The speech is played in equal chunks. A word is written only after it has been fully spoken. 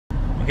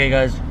Okay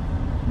guys,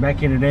 back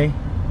here today.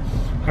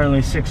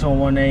 Currently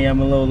 6:01 a.m.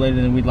 a little later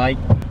than we'd like.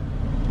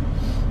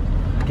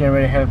 Getting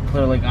ready to head up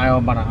Clear Lake, Iowa,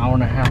 about an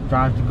hour-and-a-half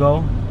drive to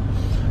go.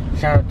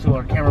 Shout out to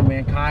our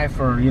cameraman Kai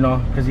for, you know,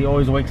 because he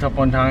always wakes up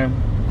on time.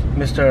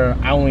 Mr.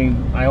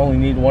 I only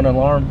need one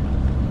alarm.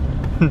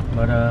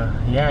 But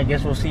yeah, I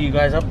guess we'll see you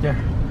guys up there.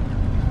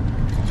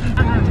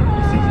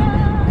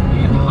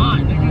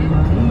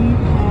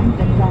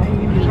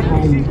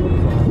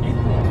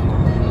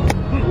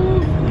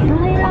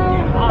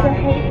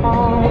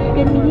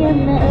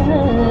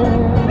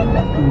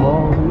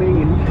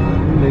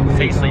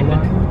 Say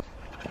sleeping.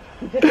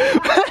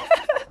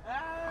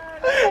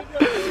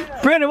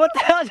 Brandon, what the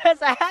hell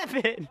just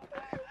happened?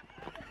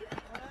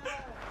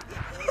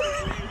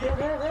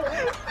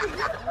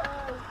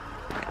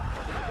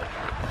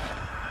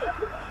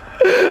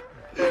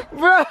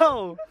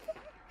 Bro!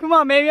 Come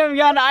on, man, we haven't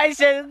gotten ice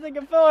yet. This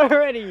thing fell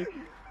already.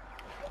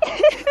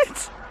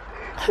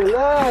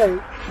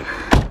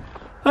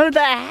 How did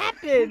that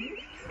happen?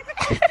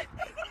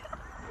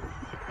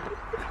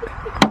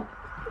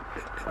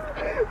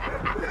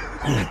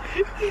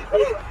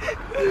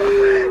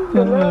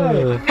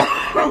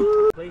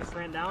 Please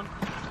slant down.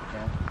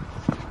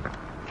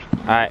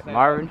 Alright,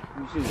 Marvin,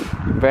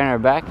 Brandon are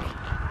back.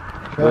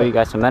 Oh, you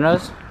got some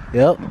minnows?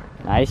 Yep.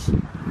 Nice.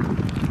 You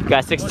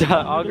got $6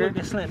 auger?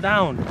 Look, slant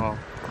down. Oh.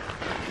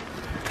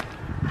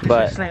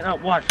 But slant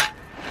up, watch.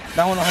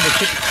 That one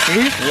 150.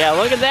 See? Yeah,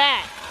 look at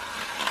that.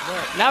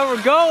 Look. Now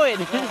we're going.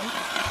 It's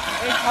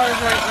hard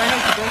right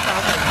next to this.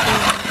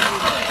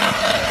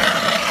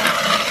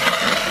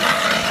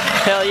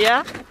 Hell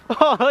yeah.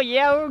 Oh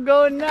yeah, we're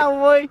going now,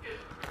 boy.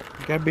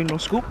 You gotta bring no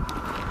scoop?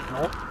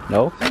 No.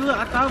 No? See, look,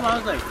 I thought I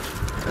was like,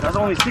 that's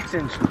only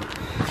 6-inch.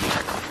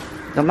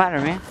 Don't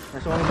matter, man.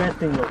 That's the only bad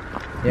thing, though.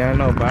 Yeah, I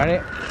know about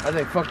it. I was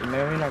like, fuck it,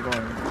 man. We're not going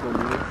to go do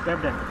it.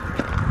 Step down.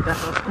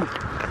 That's our scoop.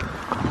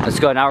 Let's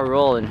go. Now we're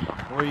rolling.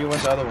 Where you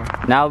went the other one?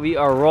 Now we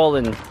are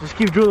rolling. Just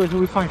keep drilling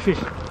until we find fish.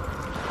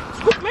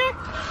 Scoop, man.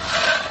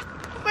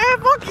 Man,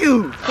 fuck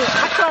you.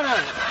 I'm trying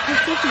to get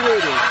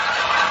situated.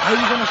 How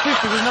you gonna fish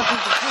if there's nothing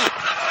to fish?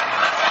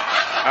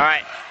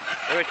 Alright,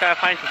 we're gonna try to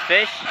find some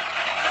fish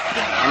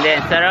and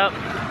then set up,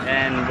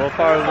 and we'll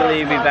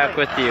probably be back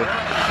with you.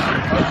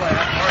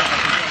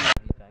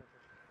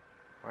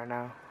 Right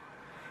now,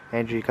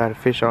 Andrew got a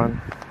fish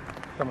on.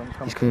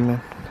 He's coming in.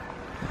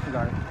 You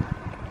got it.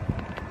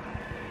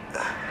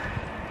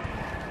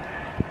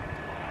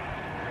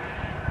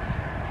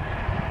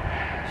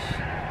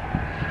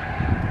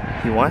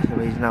 He wants it,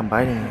 but he's not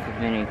biting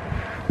it.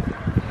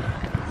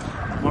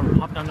 Marvin,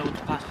 hop down there with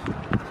the glass.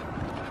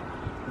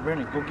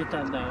 Brandon, go get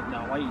that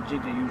white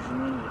jig that you usually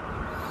run with.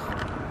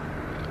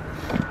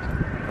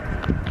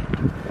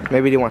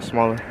 Maybe they want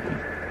smaller.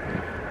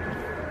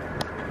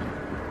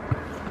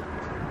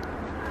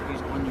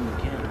 He's on you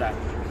again. That.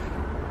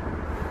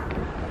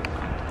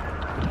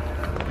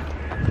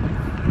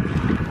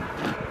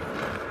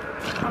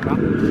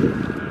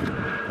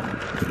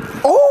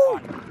 Oh!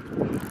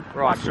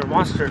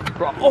 Monster.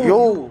 Bro.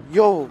 Oh.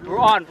 Yo. We're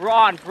on.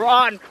 Oh,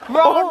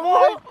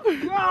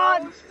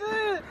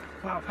 shit.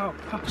 Pow.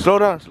 Slow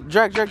down.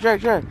 Drag.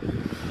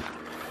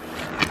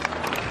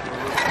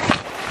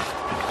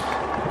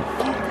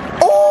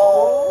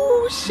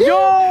 Oh, shit.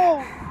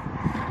 Yo!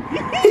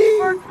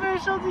 First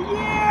fish of the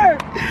year!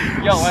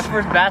 Yo, my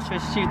first bass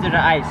fish shoot through the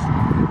ice.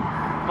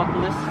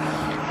 Buckle this.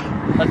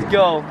 Let's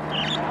go.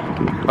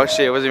 Oh,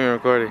 shit. It wasn't even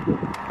recording.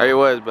 Or it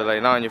was, but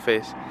like not on your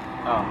face.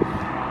 Oh.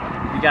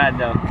 You got it,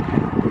 though.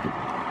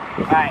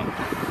 Alright.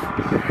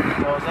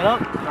 Close it up.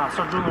 Now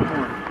start drilling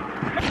more.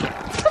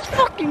 Let's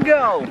fucking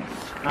go!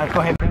 Alright, go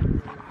ahead,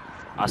 man.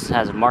 Austin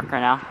has a mark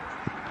right now.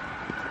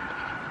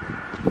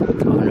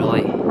 Oh,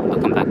 really? I'll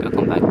come back.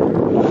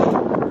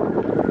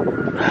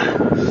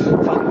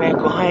 Fuck, man,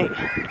 go Hoyt.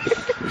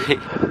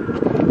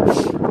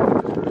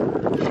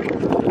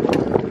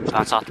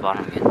 Bounce off the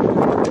bottom again.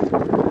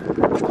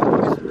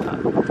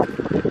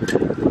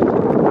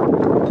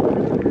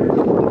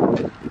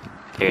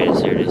 Here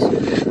it is.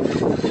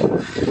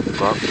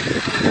 Go up.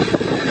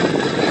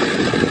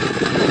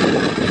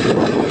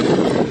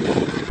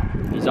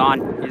 He's on.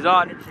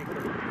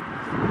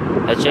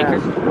 Head shaker.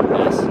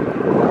 Yes.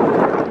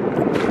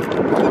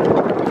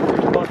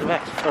 Go to the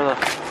back.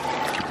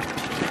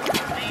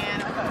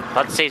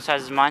 About the same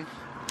size as mine.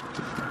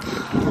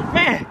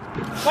 Man,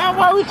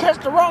 why we catch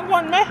the wrong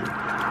one, man?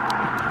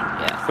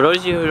 Yeah. For those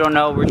of you who don't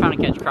know, we're trying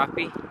to catch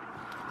crappie.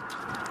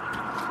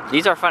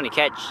 These are fun to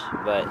catch,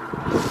 but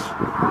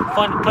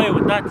fun to play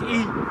with, not to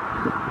eat.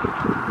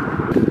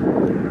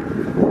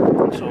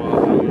 So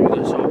you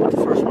guys saw what the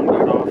first one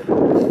got off.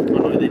 Oh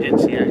no, they didn't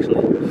see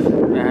actually.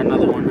 I had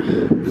another one.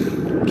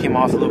 Came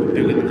off a little bit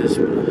bigger than this.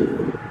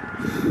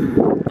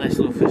 Nice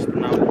little fish, but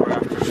now we're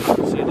after. So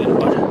see, they did a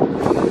bunch.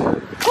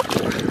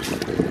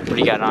 What do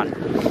you got on?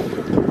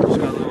 Just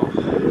got a little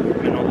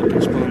minnow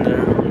looking spoon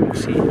there. You can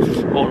see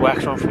old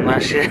wax one from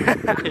last year.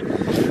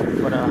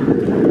 But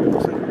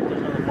looks like there's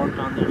another mark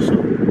on there, so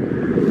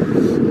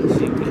let's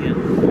see if we can.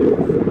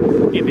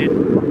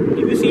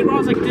 If you see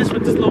rods like this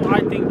with this little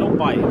eye thing, don't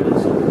buy it.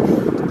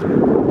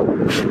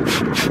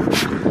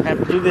 I have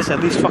to do this at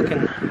least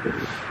fucking.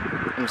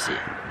 Let me see.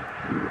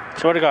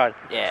 Swear to God.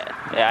 Yeah,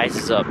 the ice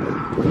is up.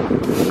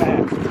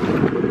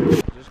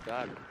 Just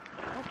got it.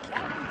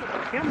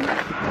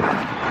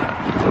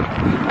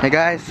 Hey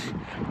guys,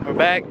 we're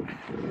back.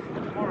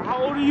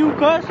 How old are you,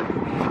 cuz?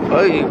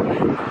 Hey,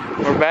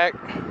 we're back.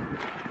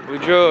 We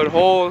drilled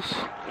holes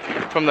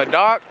from the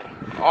dock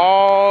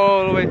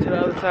all the way to the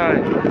other side,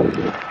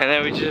 and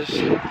then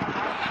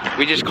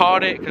we just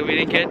caught it because we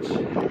didn't catch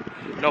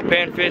no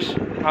panfish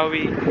how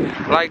we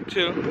like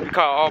to. We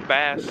caught all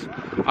bass.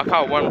 I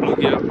caught one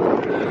bluegill.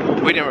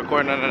 We didn't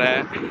record none of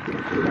that,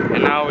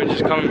 and now we're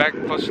just coming back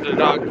closer to the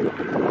dock,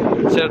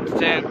 set up the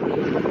tent,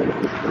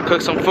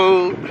 cook some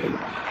food.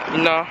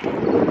 You know,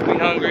 we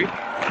hungry.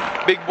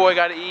 Big boy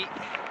gotta eat.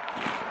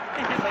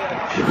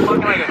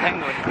 Looking like a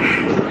penguin.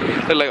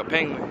 Look like a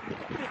penguin.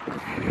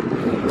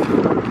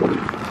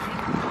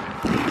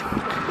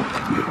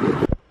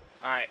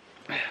 Alright,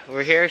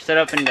 we're here set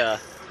up in the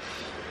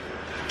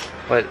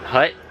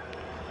hut.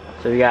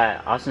 So we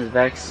got Austin's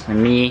Vex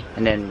and me,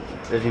 and then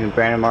there's even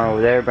Brandon Marvin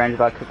over there. Brandon's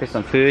about to cook us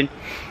some food.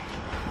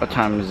 What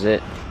time is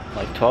it?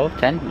 Like 12,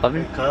 10,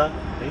 11?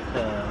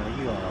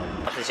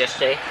 This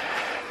yesterday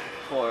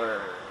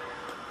for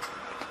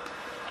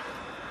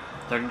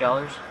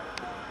 $30.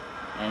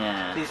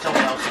 And Please tell me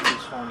I'll see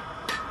this phone.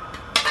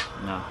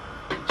 no.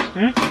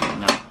 Hmm?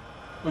 No.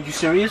 Are you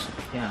serious?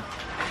 Yeah.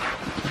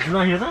 Did you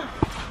not hear that?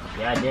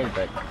 Yeah, I did,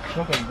 but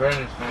Something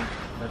Brandon's phone.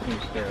 that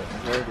seems scary.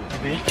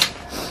 Maybe.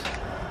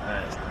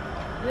 Alright.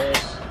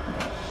 This.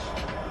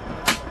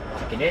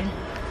 Lock it in.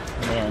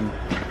 And then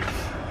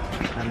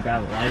I've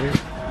got a lighter.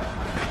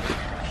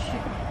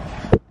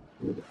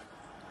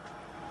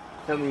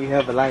 Tell me you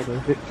have a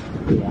lighter.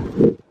 Yeah.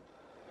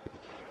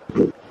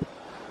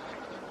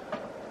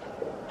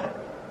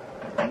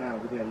 Now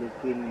we gotta look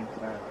clean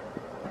inside.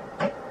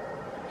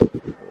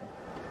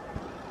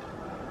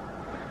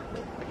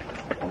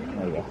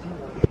 There you go.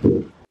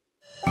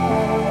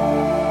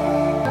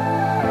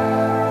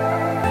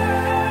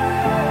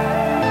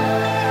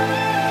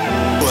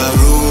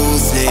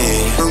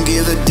 Don't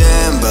give a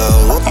damn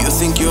about you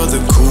think you're the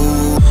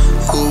cool.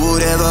 Who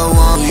would ever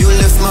want you?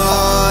 Left my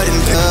heart in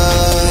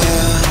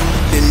pain.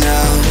 And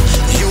now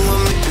you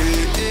want me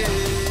to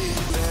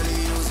better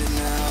use it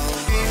now.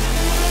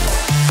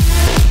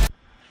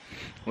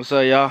 What's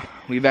up, y'all?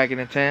 We back in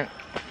the tent.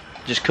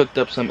 Just cooked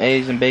up some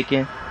eggs and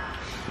bacon.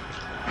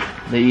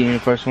 They eating the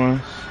first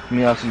ones. Me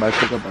and Austin about to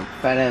cook up a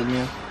fat ass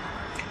meal.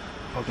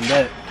 Fucking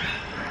dead.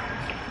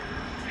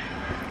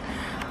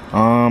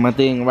 I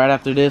think right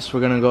after this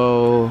we're gonna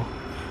go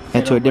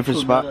into a different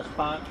spot. Yep.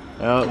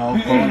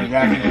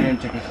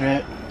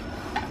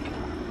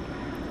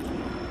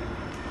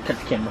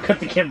 Cut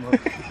the camera.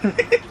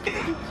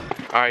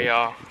 Alright,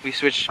 y'all. We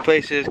switched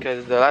places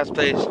because the last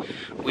place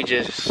we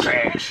just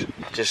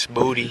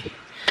booty,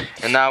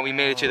 and now we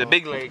made it to the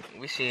big lake.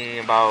 We seen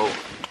about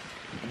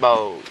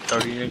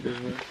 30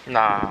 niggas.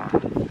 nah,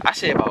 I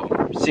say about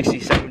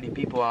 60-70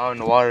 people out in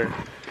the water.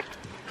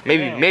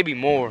 Maybe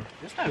more.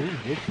 That's not really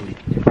big.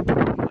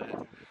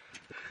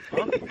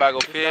 About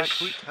to go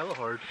fish. Hella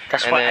hard.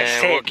 That's and what I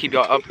then said. we'll keep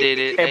y'all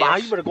updated. Hey, but how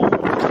you better go home?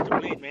 It's too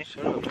late, man.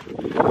 Shut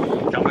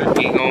up.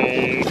 We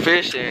gon'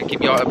 fish and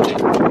keep y'all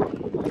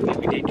updated.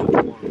 Maybe day 2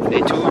 tomorrow.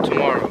 Day 2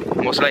 tomorrow,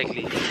 most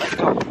likely. Let's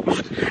go.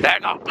 There you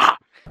go. Ah.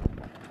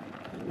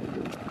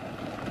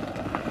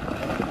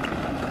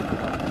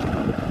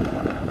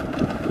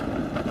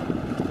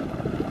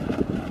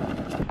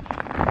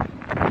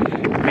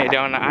 Made it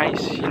on the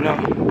ice, you know.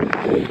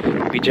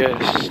 We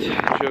just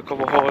drew a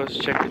couple holes,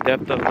 checked the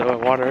depth of the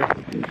water,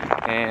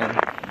 and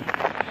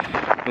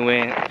we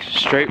went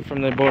straight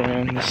from the boat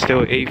ramp. It's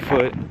still 8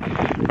 foot.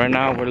 Right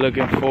now we're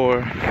looking for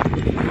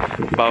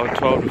about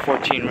 12 to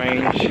 14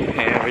 range,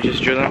 and we're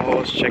just drilling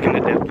holes, checking the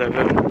depth of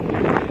it.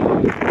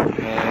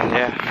 And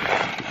yeah.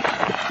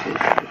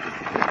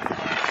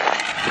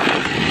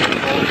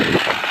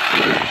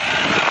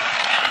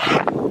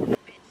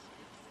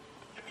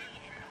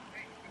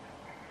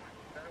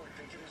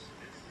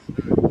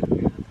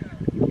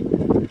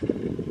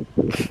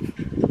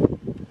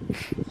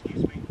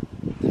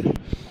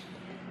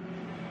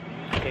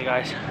 Okay,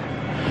 guys.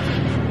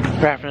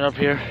 Wrapping it up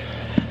here.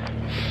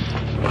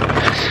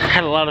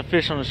 Had a lot of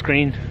fish on the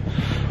screen.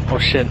 Oh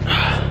shit.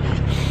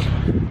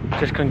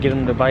 Just couldn't get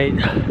them to bite.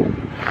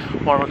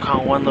 Marvin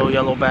caught one little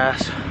yellow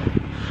bass.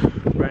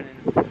 Brandon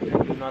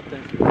couldn't do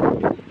nothing.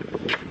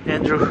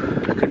 Andrew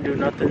couldn't do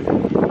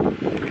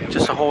nothing.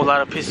 Just a whole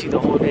lot of pissy the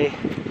whole day.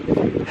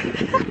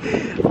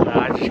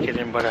 Nah, just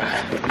kidding, but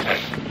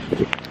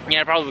yeah,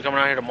 I'll probably be coming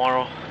out here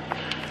tomorrow.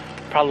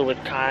 Probably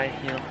with Kai,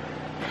 you know.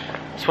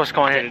 Supposed to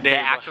come out here today. The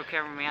actual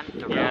cameraman,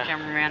 the real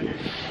cameraman.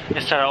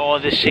 Instead of all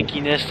this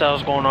shakiness that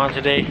was going on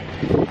today.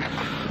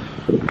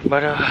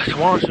 But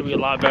tomorrow should be a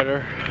lot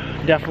better.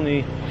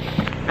 Definitely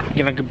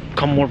gonna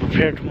come more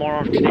prepared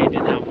tomorrow. Today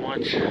didn't have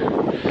much. Yeah,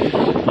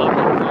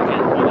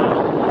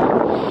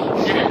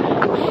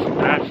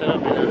 wraps it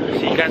up, and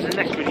see you guys in the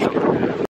next video.